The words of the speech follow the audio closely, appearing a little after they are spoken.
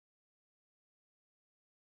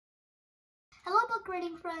Hello book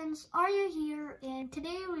reading friends, are you here? And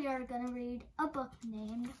today we are going to read a book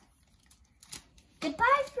named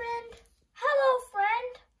Goodbye Friend, Hello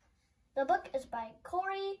Friend. The book is by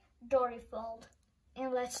Cori Doerrfeld.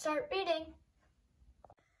 And let's start reading.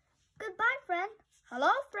 Goodbye friend,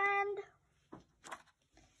 hello friend.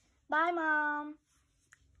 Bye Mom.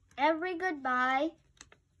 Every goodbye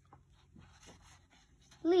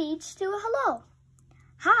leads to a hello.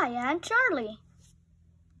 Hi Aunt Charlie.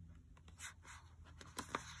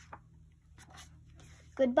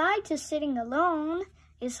 Goodbye to sitting alone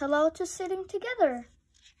is hello to sitting together.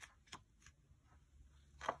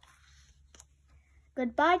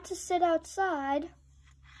 Goodbye to sit outside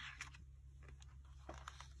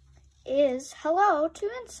is hello to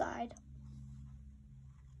inside.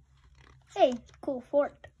 Hey, cool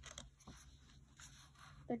fort.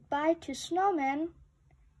 Goodbye to snowmen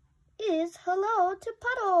is hello to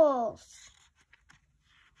puddles.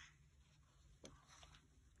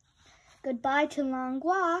 Goodbye to long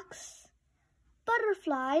walks,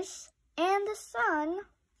 butterflies, and the sun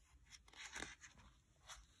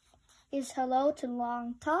is hello to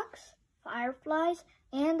long talks, fireflies,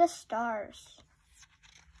 and the stars.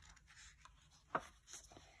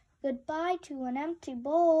 Goodbye to an empty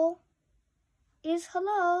bowl is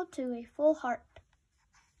hello to a full heart.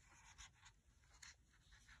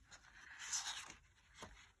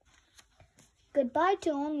 Goodbye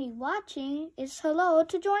to only watching is hello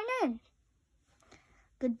to join in.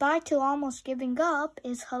 Goodbye to almost giving up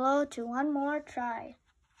is hello to one more try.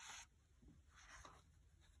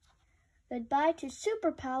 Goodbye to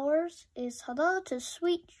superpowers is hello to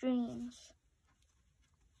sweet dreams.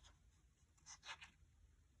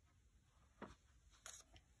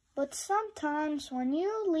 But sometimes when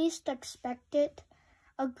you least expect it,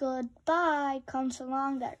 a goodbye comes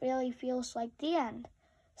along that really feels like the end.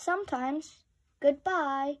 Sometimes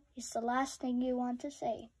goodbye is the last thing you want to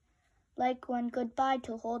say, like when goodbye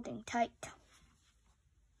to holding tight.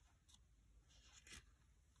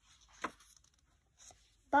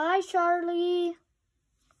 Bye, Charlie.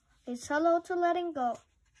 It's hello to letting go.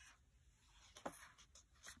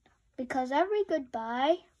 Because every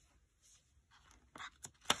goodbye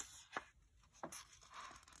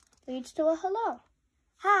leads to a hello.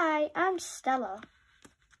 Hi, I'm Stella.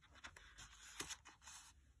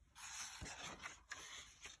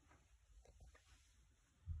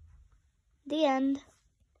 The end.